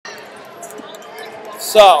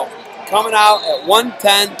So, coming out at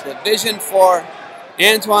 110, Division 4,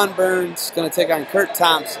 Antoine Burns going to take on Kurt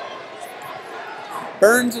Thompson.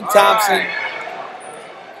 Burns and Thompson,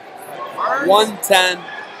 110,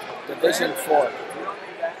 Division 4.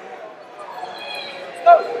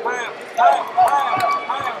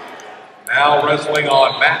 Now wrestling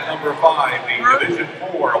on mat number 5, the Division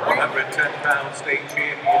 4 110-pound state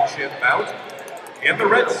championship bout. In the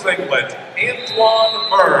red singlet, Antoine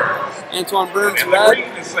Burns. Antoine Burns, and in red. the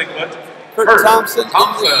green singlet, Kurt Thompson in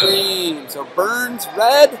the green. So Burns,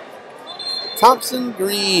 red. Thompson,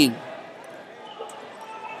 green.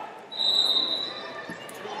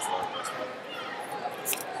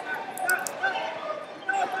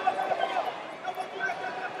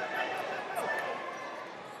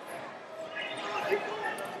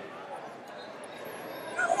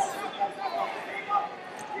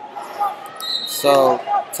 So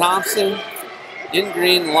Thompson in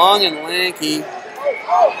green, long and lanky.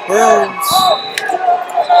 Burns,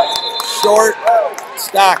 short,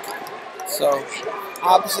 stocky. So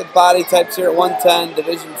opposite body types here at 110,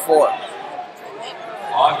 Division 4.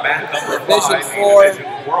 On mat number 5, Division the 4. Division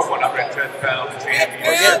 4 110-pound championship.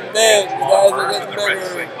 We're getting big. You guys are getting in the red bigger.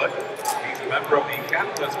 singlet. He's a member of the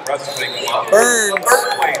Capitalist Wrestling Club. Burns,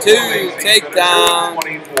 2 takedown.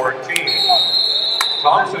 2014.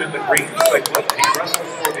 Thompson in the green singlet. He wrestles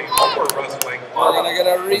for the Lower Wrestling Club. We're going to get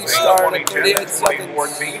a restart at 38 seconds.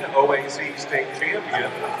 2014 OAC state champion.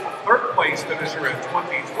 Third place finisher in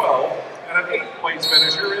 2012 and an 8th place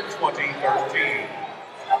finisher in 2013.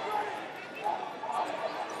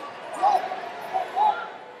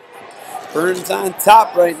 Burns on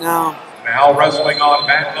top right now. Now wrestling on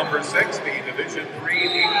mat number 6, the Division 3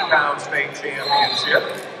 80-pound state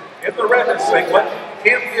championship. In the red singlet,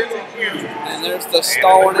 Campion Hughes. And there's the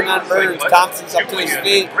stalling on Burns. Thompson's up to his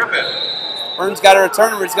feet. Burns got a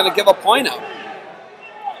return where he's going to give a point out.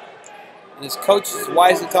 And his coach is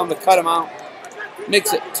wisely telling him to cut him out.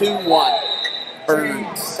 Makes it 2-1.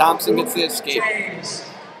 Burns. Thompson gets the escape. James,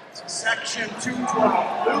 section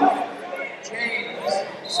 212. Luke James,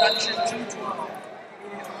 section 212.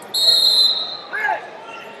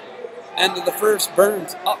 End of the first.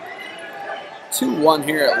 Burns up 2-1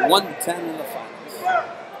 here at 110 in the finals.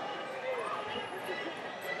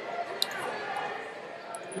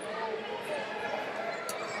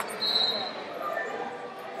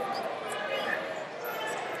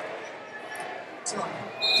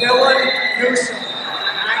 Dylan Newsom,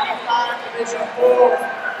 95 Division 4,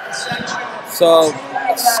 section. So,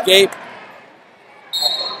 escape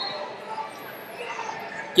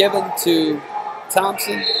given to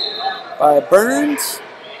Thompson by Burns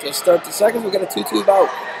to start the second. We got a 2-2 bout.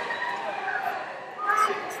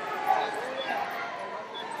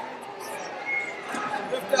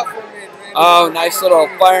 Oh, nice little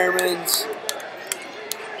fireman's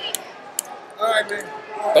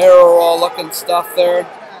barrel roll looking stuff there.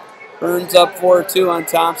 Burns up 4-2 on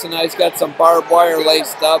Thompson. Now he's got some barbed wire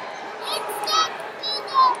laced up.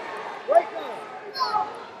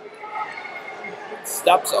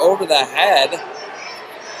 Steps over the head.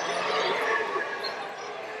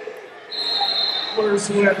 Wrestlers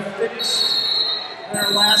who have finished their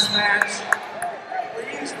last match,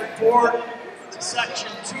 please report to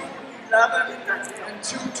section 211 and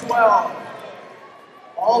 212.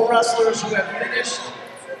 All wrestlers who have finished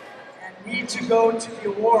and need to go to the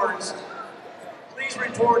awards, please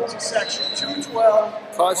report to section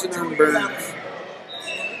 212. Caution on Burns.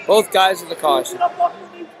 Both guys with the caution.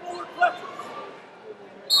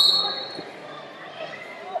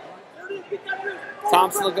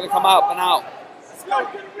 Thompson looking to come out and out.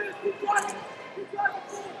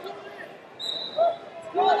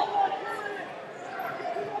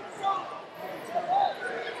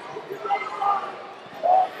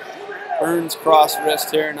 Burns cross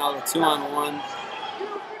wrist here, now the 2-on-1.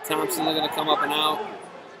 Thompson looking to come up and out.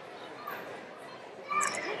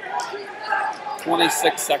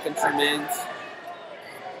 26 seconds remains.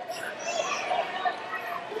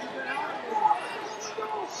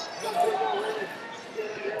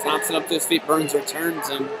 Thompson up to his feet, Burns returns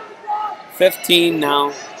him. 15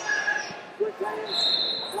 now.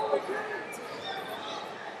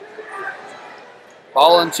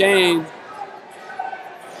 Ball and chain.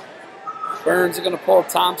 Burns are going to pull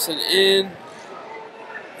Thompson in.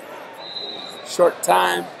 Short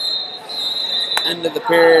time. End of the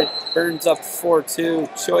period. Burns up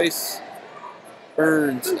 4-2. Choice.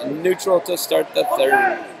 Burns neutral to start the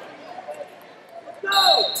third.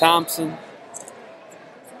 Thompson.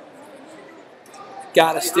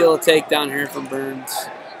 Got to steal a takedown here from Burns.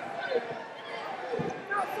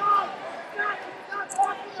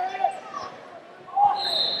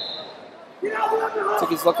 I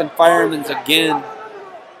think he's looking fireman's again.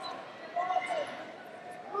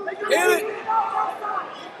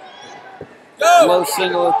 Low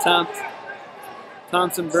single attempt.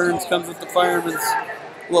 Thompson Burns comes with the fireman's.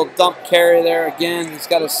 Little dump carry there again. He's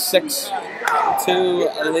got a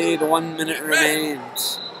 6-2 lead. 1 minute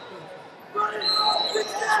remains.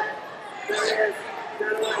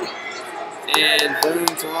 And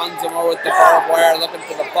Burns runs him over with the barbed wire, looking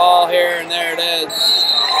for the ball here, and there it is.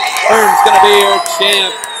 Burns going to be your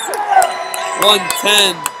champ.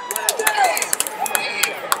 110.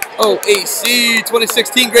 OAC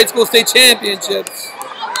 2016 Grade School State Championships.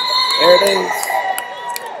 There it is.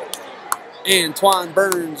 Antoine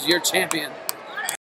Burns, your champion.